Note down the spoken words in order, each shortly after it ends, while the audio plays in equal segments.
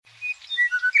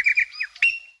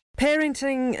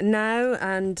Parenting now,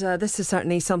 and this is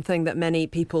certainly something that many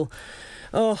people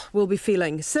will be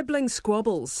feeling. Sibling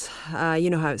squabbles.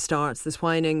 You know how it starts. There's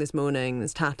whining, there's moaning,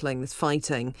 there's tattling, there's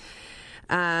fighting.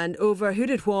 And over who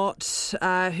did what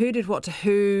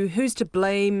to who's to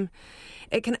blame.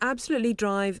 It can absolutely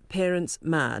drive parents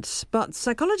mad. But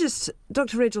psychologist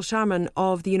Dr. Rachel Sharman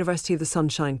of the University of the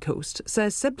Sunshine Coast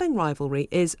says sibling rivalry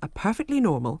is a perfectly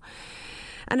normal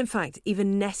and in fact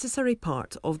even necessary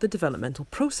part of the developmental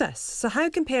process. So how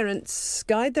can parents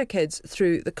guide their kids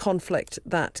through the conflict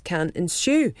that can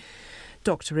ensue?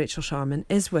 Dr. Rachel Sharman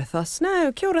is with us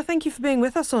now. Kia ora, thank you for being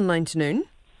with us on 9 to Noon.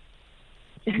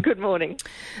 Good morning.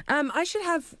 I should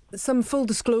have some full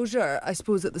disclosure, I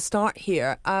suppose, at the start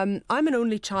here. I'm an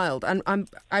only child, and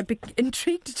I'd be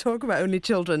intrigued to talk about only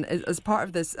children as part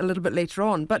of this a little bit later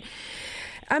on. But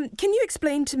can you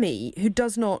explain to me, who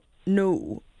does not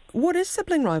know, what is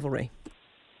sibling rivalry?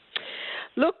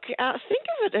 Look, think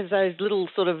of it as those little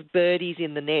sort of birdies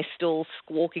in the nest all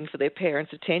squawking for their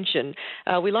parents' attention.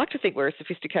 We like to think we're a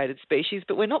sophisticated species,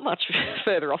 but we're not much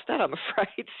further off that, I'm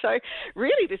afraid. So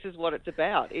really this is what it's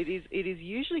about. It is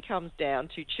usually comes down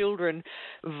to children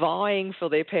vying for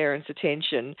their parents'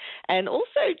 attention and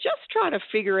also just trying to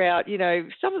figure out,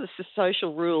 some of the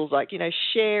social rules like,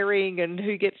 sharing and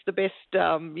who gets the best,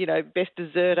 best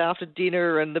dessert after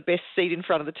dinner and the best seat in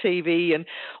front of the TV and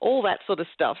all that sort of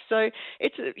stuff. So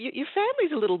your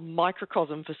family's a little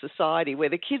microcosm for society where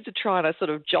the kids are trying to sort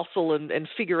of jostle and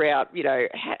figure out,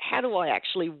 how do I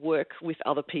actually work with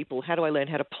other people? How do I learn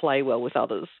how to play well with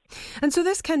others? And so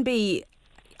this can be,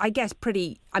 I guess,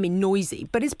 noisy,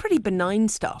 but it's pretty benign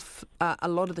stuff a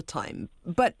lot of the time.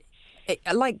 But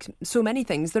like so many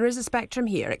things, there is a spectrum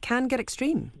here. It can get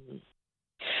extreme.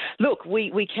 Look,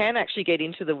 we can actually get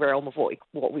into the realm of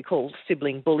what we call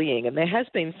sibling bullying, and there has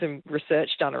been some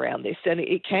research done around this, and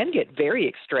it can get very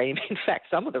extreme. In fact,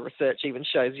 some of the research even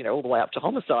shows, all the way up to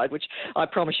homicide, which I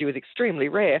promise you is extremely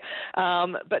rare.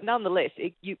 But nonetheless,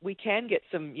 we can get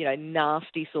some,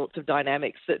 nasty sorts of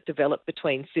dynamics that develop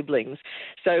between siblings.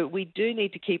 So we do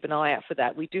need to keep an eye out for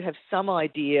that. We do have some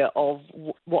idea of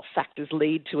what factors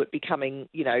lead to it becoming,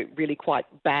 really quite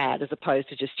bad as opposed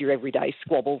to just your everyday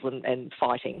squabbles and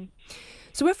fighting.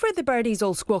 So if we're the birdies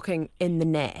all squawking in the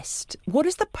nest, what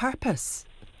is the purpose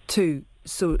to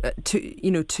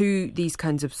these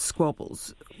kinds of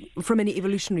squabbles from an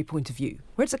evolutionary point of view?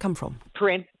 Where does it come from?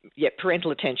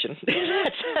 Parental attention.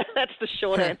 That's the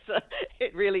short answer.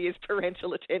 It really is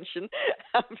parental attention.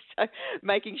 So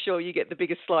making sure you get the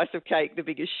biggest slice of cake, the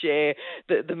biggest share,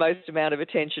 the most amount of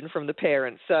attention from the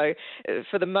parents. So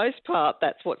for the most part,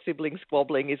 that's what sibling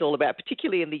squabbling is all about,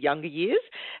 particularly in the younger years.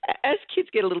 As kids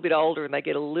get a little bit older and they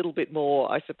get a little bit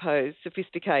more, I suppose,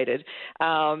 sophisticated,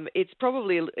 it's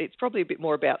probably a bit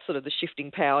more about sort of the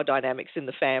shifting power dynamics in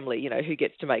the family, who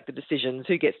gets to make the decisions,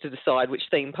 who gets to decide which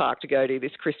theme park to go to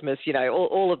this Christmas,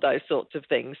 all of those sorts of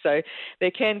things. So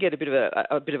there can get a bit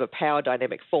of a power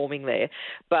dynamic forming there.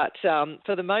 But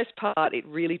for the most part, it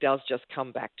really does just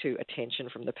come back to attention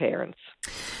from the parents.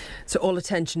 So all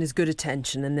attention is good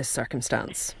attention in this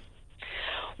circumstance?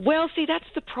 Well, see, that's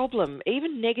the problem.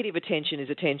 Even negative attention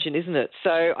is attention, isn't it?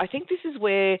 So I think this is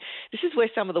where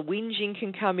some of the whinging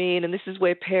can come in, and this is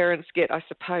where parents get, I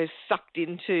suppose, sucked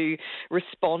into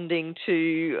responding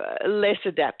to less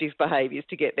adaptive behaviours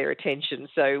to get their attention.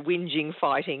 So whinging,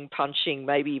 fighting, punching,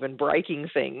 maybe even breaking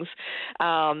things.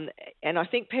 And I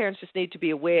think parents just need to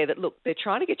be aware that, look, they're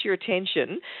trying to get your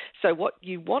attention. So what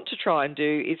you want to try and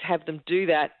do is have them do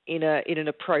that in an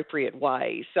appropriate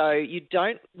way. So you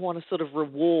don't want to sort of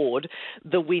reward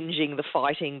the whinging, the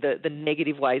fighting, the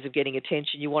negative ways of getting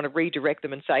attention. You want to redirect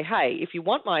them and say, hey, if you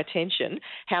want my attention,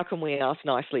 how can we ask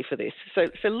nicely for this? So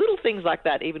little things like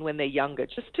that, even when they're younger,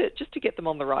 just to get them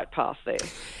on the right path there.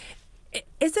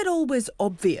 Is it always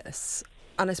obvious,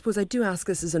 and I suppose I do ask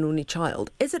this as an only child,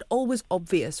 is it always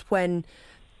obvious when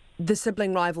the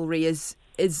sibling rivalry is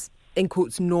in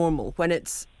quotes, normal, when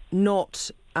it's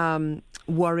not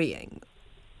worrying?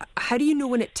 How do you know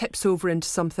when it tips over into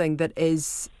something that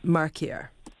is murkier?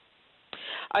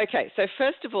 Okay, so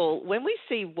first of all, when we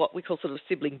see what we call sort of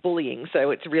sibling bullying,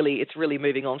 so it's really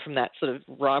moving on from that sort of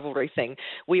rivalry thing,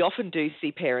 we often do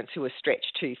see parents who are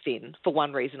stretched too thin for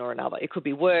one reason or another. It could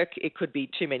be work, it could be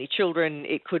too many children,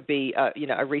 it could be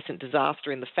a recent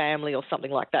disaster in the family or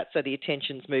something like that, so the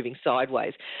attention's moving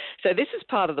sideways. So this is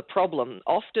part of the problem.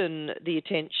 Often the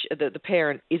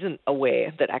parent isn't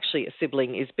aware that actually a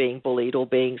sibling is being bullied or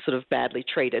being sort of badly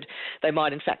treated. They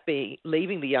might in fact be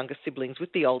leaving the younger siblings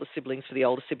with the older siblings for the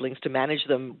older older siblings to manage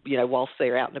them, whilst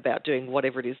they're out and about doing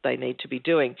whatever it is they need to be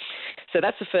doing. So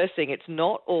that's the first thing. It's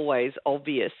not always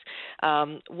obvious.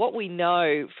 What we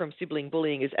know from sibling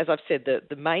bullying is, as I've said,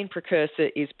 the main precursor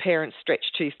is parents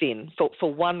stretched too thin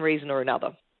for one reason or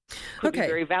another. Could be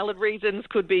very valid reasons,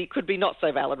 could be not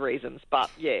so valid reasons, but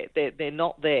yeah, they're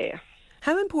not there.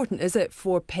 How important is it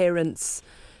for parents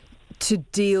to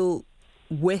deal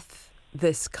with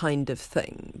this kind of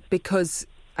thing? Because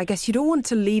I guess you don't want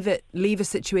to leave a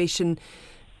situation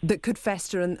that could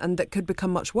fester and that could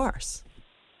become much worse.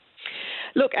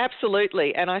 Look,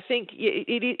 absolutely, and I think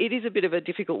it is a bit of a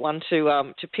difficult one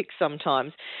to pick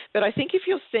sometimes. But I think if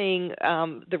you're seeing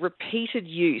the repeated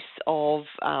use of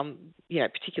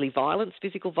particularly violence,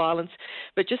 physical violence,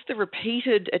 but just the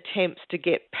repeated attempts to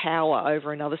get power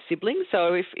over another sibling.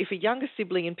 So if a younger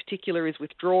sibling in particular is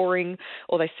withdrawing,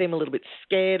 or they seem a little bit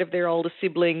scared of their older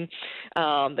sibling,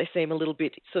 they seem a little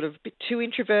bit bit too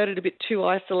introverted, a bit too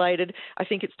isolated, I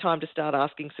think it's time to start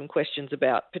asking some questions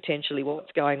about potentially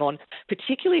what's going on,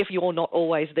 particularly if you're not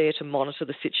always there to monitor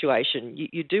the situation.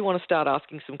 You do want to start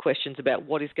asking some questions about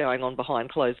what is going on behind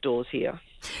closed doors here.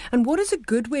 And what is a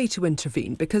good way to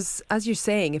intervene? Because, as you're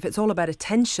saying, if it's all about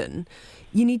attention,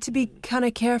 you need to be kind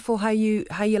of careful how you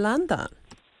land that.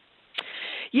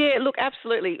 Yeah, look,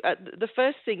 absolutely. The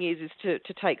first thing is to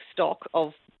take stock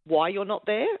of why you're not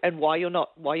there and why you're not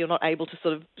able to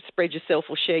sort of spread yourself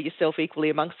or share yourself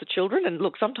equally amongst the children. And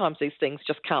look, sometimes these things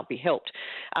just can't be helped,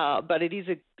 but it is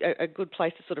a good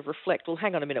place to sort of reflect. Well,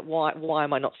 hang on a minute, why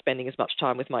am I not spending as much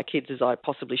time with my kids as I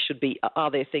possibly should be?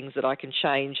 Are there things that I can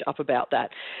change up about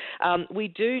that? We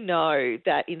do know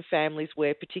that in families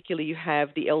where particularly you have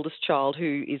the eldest child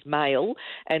who is male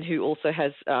and who also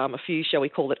has a few, shall we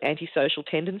call it, antisocial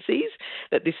tendencies,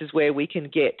 that this is where we can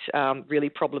get really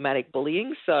problematic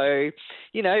bullying. So,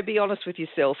 be honest with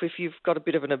yourself. If you've got a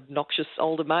bit of an obnoxious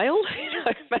older male,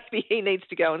 maybe he needs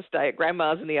to go and stay at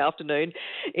grandma's in the afternoon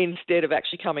instead of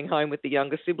actually coming home with the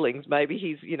younger siblings. Maybe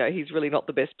he's really not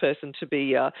the best person to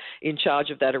be in charge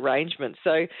of that arrangement.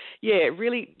 So, yeah,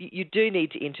 really, you do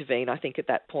need to intervene, I think, at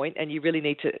that point, and you really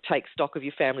need to take stock of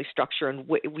your family structure and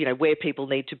where people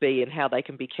need to be and how they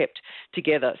can be kept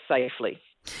together safely.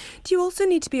 Do you also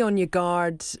need to be on your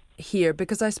guard here?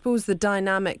 Because I suppose the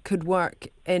dynamic could work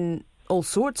in all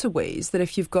sorts of ways. That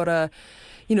if you've got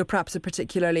perhaps a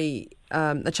particularly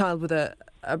a child with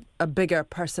a bigger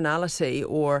personality,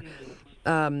 or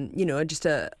just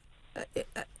the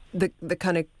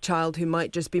kind of child who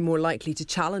might just be more likely to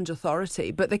challenge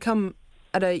authority, but they come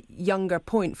at a younger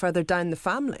point further down the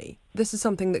family. This is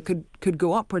something that could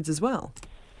go upwards as well.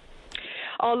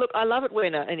 Oh, look, I love it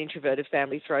when an introverted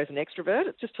family throws an extrovert.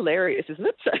 It's just hilarious, isn't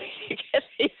it? So you get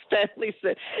these families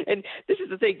and this is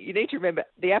the thing, you need to remember,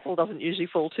 the apple doesn't usually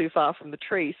fall too far from the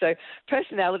tree. So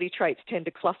personality traits tend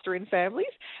to cluster in families,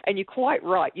 and you're quite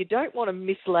right. You don't want to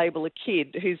mislabel a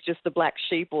kid who's just the black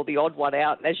sheep or the odd one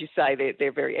out. And as you say,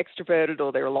 they're very extroverted,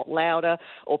 or they're a lot louder,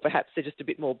 or perhaps they're just a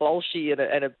bit more bolshy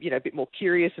and a bit more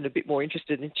curious and a bit more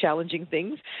interested in challenging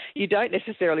things. You don't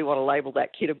necessarily want to label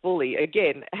that kid a bully.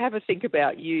 Again, have a think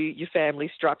about your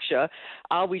family structure.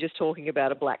 Are we just talking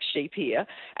about a black sheep here?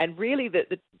 And really,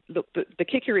 the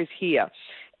kicker is here.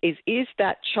 Is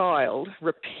that child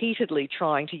repeatedly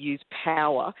trying to use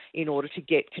power in order to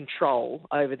get control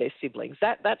over their siblings?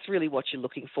 That's really what you're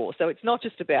looking for. So it's not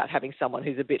just about having someone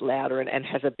who's a bit louder and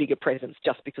has a bigger presence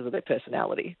just because of their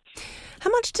personality. How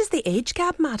much does the age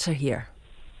gap matter here?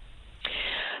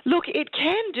 Look, it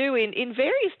can do in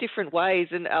various different ways,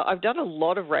 and I've done a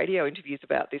lot of radio interviews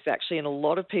about this actually, and a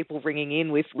lot of people ringing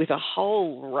in with a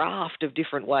whole raft of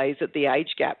different ways that the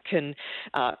age gap can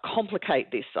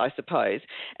complicate this, I suppose.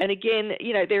 And again,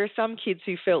 there are some kids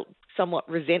who felt somewhat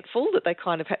resentful that they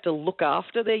kind of had to look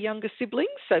after their younger siblings.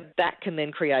 So that can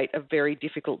then create a very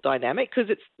difficult dynamic, because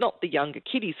it's not the younger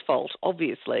kiddie's fault,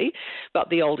 obviously, but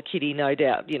the older kiddie, no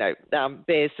doubt,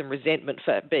 bears some resentment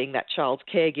for being that child's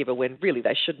caregiver when really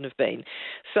they shouldn't have been.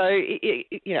 So,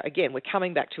 again, we're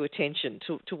coming back to attention.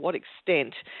 To what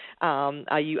extent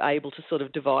are you able to sort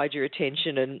of divide your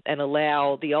attention and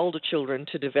allow the older children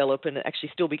to develop and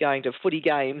actually still be going to footy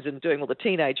games and doing all the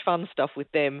teenage fun stuff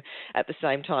with them at the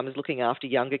same time as looking after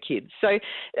younger kids? So it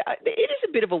is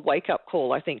a bit of a wake-up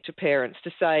call, I think, to parents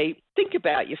to say, think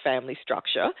about your family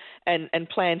structure and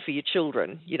plan for your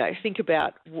children. Think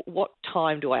about what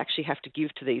time do I actually have to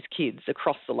give to these kids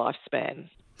across the lifespan.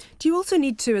 Do you also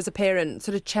need to, as a parent,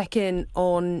 sort of check in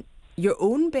on your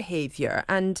own behaviour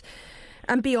and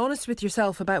be honest with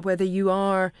yourself about whether you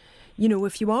are,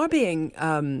 if you are being,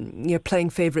 playing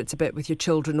favourites a bit with your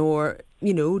children, or,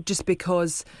 just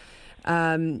because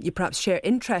you perhaps share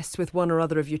interests with one or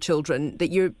other of your children,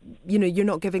 that you're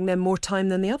not giving them more time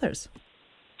than the others.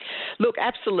 Look,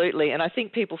 absolutely. And I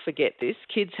think people forget this.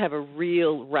 Kids have a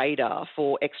real radar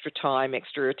for extra time,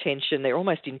 extra attention. They're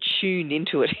almost tuned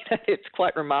into it. It's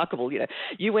quite remarkable.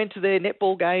 You went to their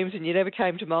netball games and you never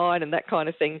came to mine and that kind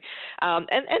of thing. And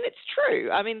it's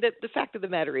true. I mean, the fact of the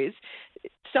matter is,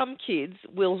 some kids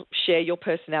will share your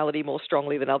personality more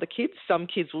strongly than other kids. Some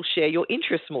kids will share your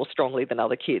interests more strongly than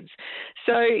other kids.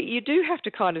 So you do have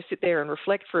to kind of sit there and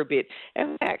reflect for a bit.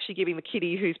 And we're actually giving the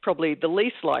kiddie who's probably the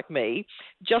least like me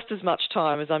just as much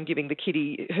time as I'm giving the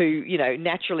kiddie who,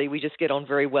 naturally we just get on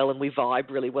very well and we vibe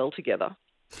really well together.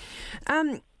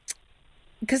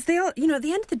 Because they all, at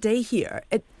the end of the day here,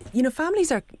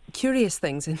 families are curious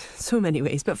things in so many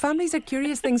ways, but families are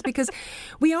curious things because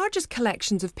we are just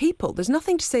collections of people. There's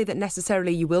nothing to say that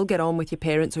necessarily you will get on with your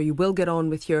parents or you will get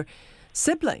on with your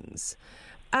siblings.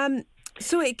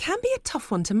 So it can be a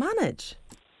tough one to manage.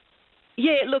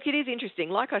 Yeah, look, it is interesting.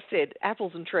 Like I said,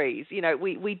 apples and trees.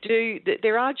 We do.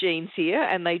 There are genes here,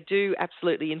 and they do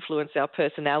absolutely influence our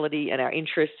personality and our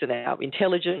interests and our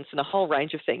intelligence and a whole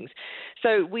range of things.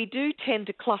 So we do tend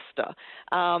to cluster.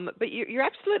 But you're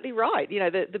absolutely right.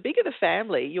 The bigger the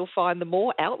family, you'll find the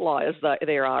more outliers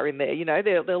there are in there.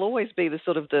 There'll always be the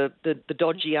sort of the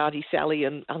dodgy Auntie Sally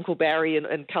and Uncle Barry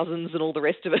and cousins and all the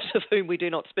rest of it, of whom we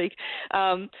do not speak,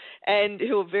 and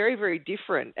who are very, very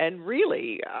different. And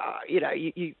really,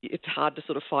 it's hard to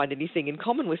sort of find anything in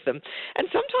common with them. And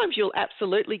sometimes you'll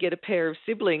absolutely get a pair of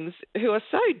siblings who are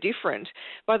so different.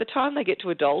 By the time they get to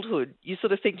adulthood, you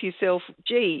sort of think to yourself,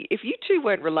 gee, if you two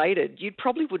weren't related, you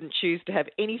probably wouldn't choose to have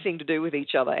anything to do with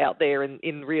each other out there in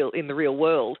the real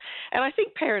world. And I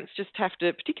think parents just have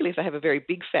to, particularly if they have a very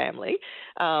big family,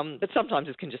 but sometimes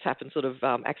this can just happen sort of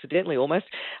accidentally almost,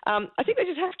 I think they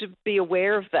just have to be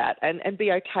aware of that and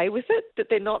be okay with it, that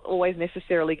they're not always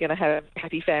necessarily going to have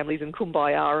happy families and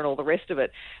kumbaya and all the rest of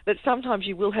it, that sometimes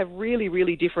you will have really,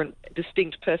 really different,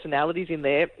 distinct personalities in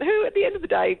there who, at the end of the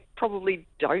day, probably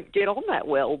don't get on that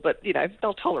well, but,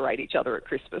 they'll tolerate each other at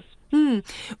Christmas.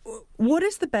 What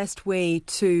is the best way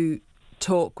to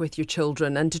talk with your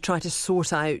children and to try to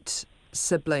sort out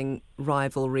sibling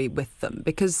rivalry with them?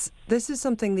 Because this is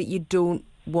something that you don't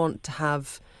want to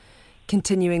have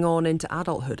continuing on into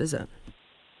adulthood, is it?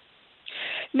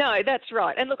 No, that's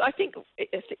right. And look, I think of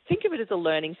it as a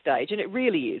learning stage, and it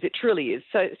really is. It truly is.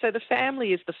 So the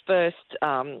family is the first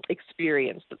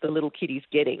experience that the little kiddie's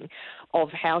getting of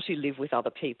how to live with other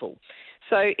people.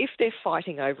 So if they're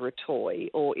fighting over a toy,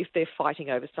 or if they're fighting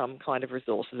over some kind of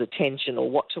resources, attention, or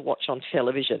what to watch on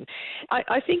television,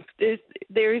 I think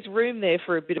there is room there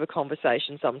for a bit of a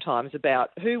conversation sometimes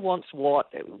about who wants what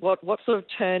sort of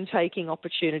turn-taking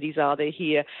opportunities are there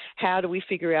here, how do we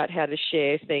figure out how to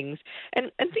share things,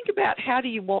 and think about how do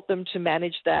you want them to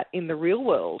manage that in the real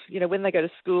world, when they go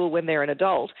to school, when they're an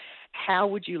adult. How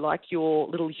would you like your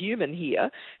little human here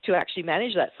to actually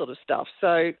manage that sort of stuff?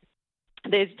 So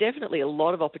there's definitely a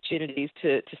lot of opportunities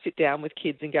to sit down with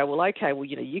kids and go, well, okay, well,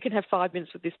 you can have 5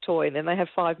 minutes with this toy, and then they have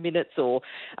 5 minutes, or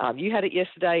you had it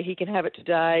yesterday, he can have it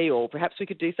today, or perhaps we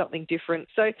could do something different.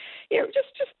 So,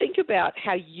 just think about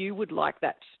how you would like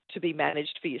that to be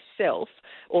managed for yourself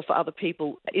or for other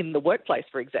people in the workplace,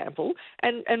 for example,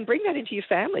 and bring that into your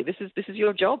family. This is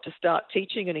your job, to start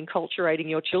teaching and enculturating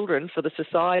your children for the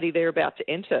society they're about to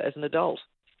enter as an adult.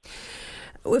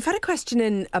 We've had a question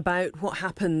in about what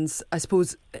happens, I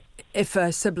suppose, if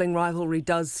a sibling rivalry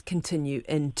does continue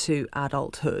into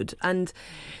adulthood. And,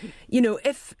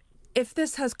 if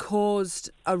this has caused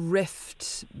a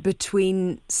rift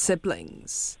between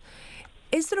siblings,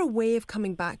 is there a way of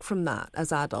coming back from that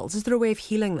as adults? Is there a way of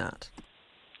healing that?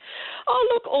 Oh,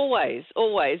 look, always.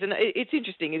 And it's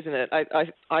interesting, isn't it?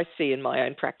 I see in my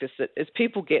own practice that as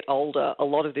people get older, a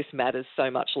lot of this matters so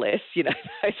much less,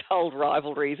 those old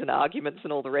rivalries and arguments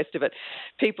and all the rest of it.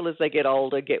 People, as they get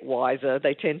older, get wiser.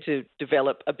 They tend to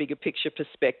develop a bigger picture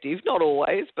perspective. Not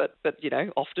always, but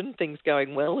often things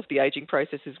going well if the ageing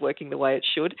process is working the way it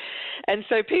should. And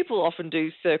so people often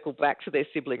do circle back to their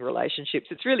sibling relationships.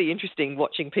 It's really interesting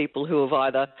watching people who have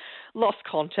either lost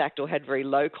contact or had very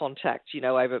low contact,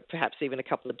 over perhaps even a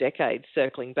couple of decades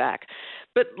circling back.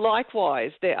 But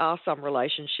likewise, there are some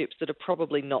relationships that are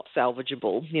probably not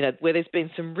salvageable, where there's been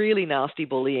some really nasty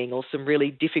bullying or some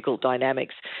really difficult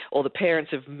dynamics, or the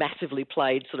parents have massively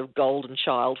played sort of golden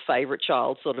child, favourite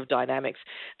child sort of dynamics.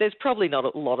 There's probably not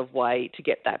a lot of way to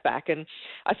get that back. And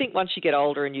I think once you get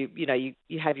older and you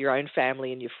have your own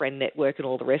family and your friend network and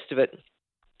all the rest of it,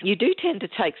 you do tend to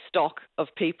take stock of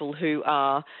people who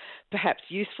are perhaps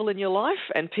useful in your life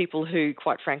and people who,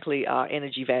 quite frankly, are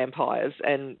energy vampires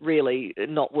and really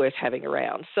not worth having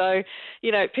around. So,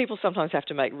 people sometimes have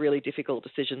to make really difficult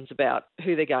decisions about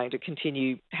who they're going to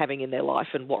continue having in their life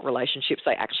and what relationships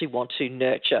they actually want to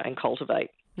nurture and cultivate.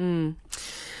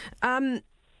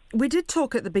 We did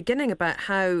talk at the beginning about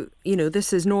how,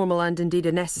 this is normal and indeed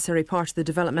a necessary part of the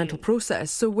developmental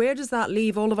process. So where does that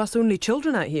leave all of us only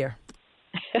children out here?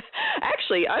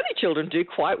 Actually, only children do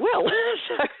quite well.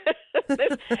 So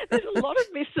there's a lot of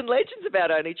myths and legends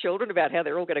about only children, about how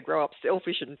they're all going to grow up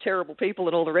selfish and terrible people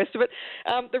and all the rest of it.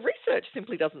 The research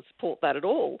simply doesn't support that at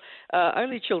all.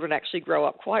 Only children actually grow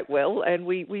up quite well, and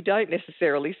we don't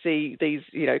necessarily see these,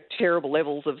 terrible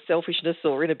levels of selfishness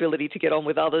or inability to get on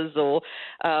with others or,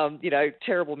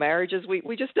 terrible marriages.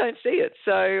 We just don't see it.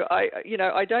 So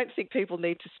I don't think people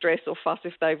need to stress or fuss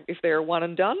if they're a one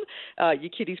and done. Your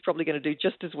kiddie's probably going to do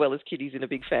just as well as kiddies in a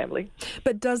big family.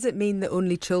 But does it mean that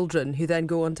only children who then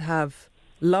go on to have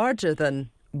larger than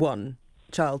one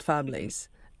child families,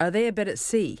 are they a bit at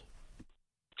sea?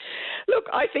 Look,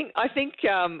 I think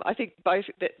both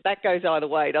that goes either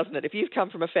way, doesn't it? If you've come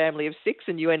from a family of 6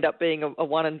 and you end up being a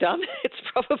one and done, it's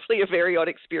probably a very odd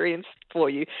experience for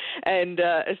you. And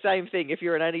same thing, if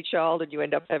you're an only child and you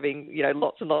end up having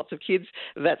lots and lots of kids,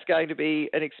 that's going to be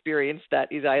an experience that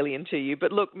is alien to you.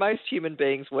 But look, most human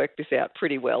beings work this out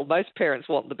pretty well. Most parents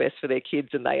want the best for their kids,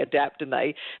 and they adapt and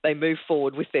they move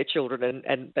forward with their children,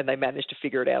 and they manage to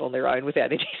figure it out on their own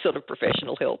without any sort of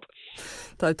professional help.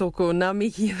 Tautoko ngā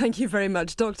mihi, thank you very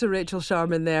much. Dr. Rachel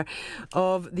Sharman there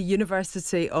of the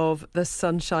University of the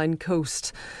Sunshine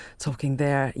Coast, talking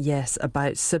there, yes,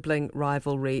 about sibling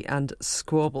rivalry and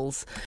squabbles.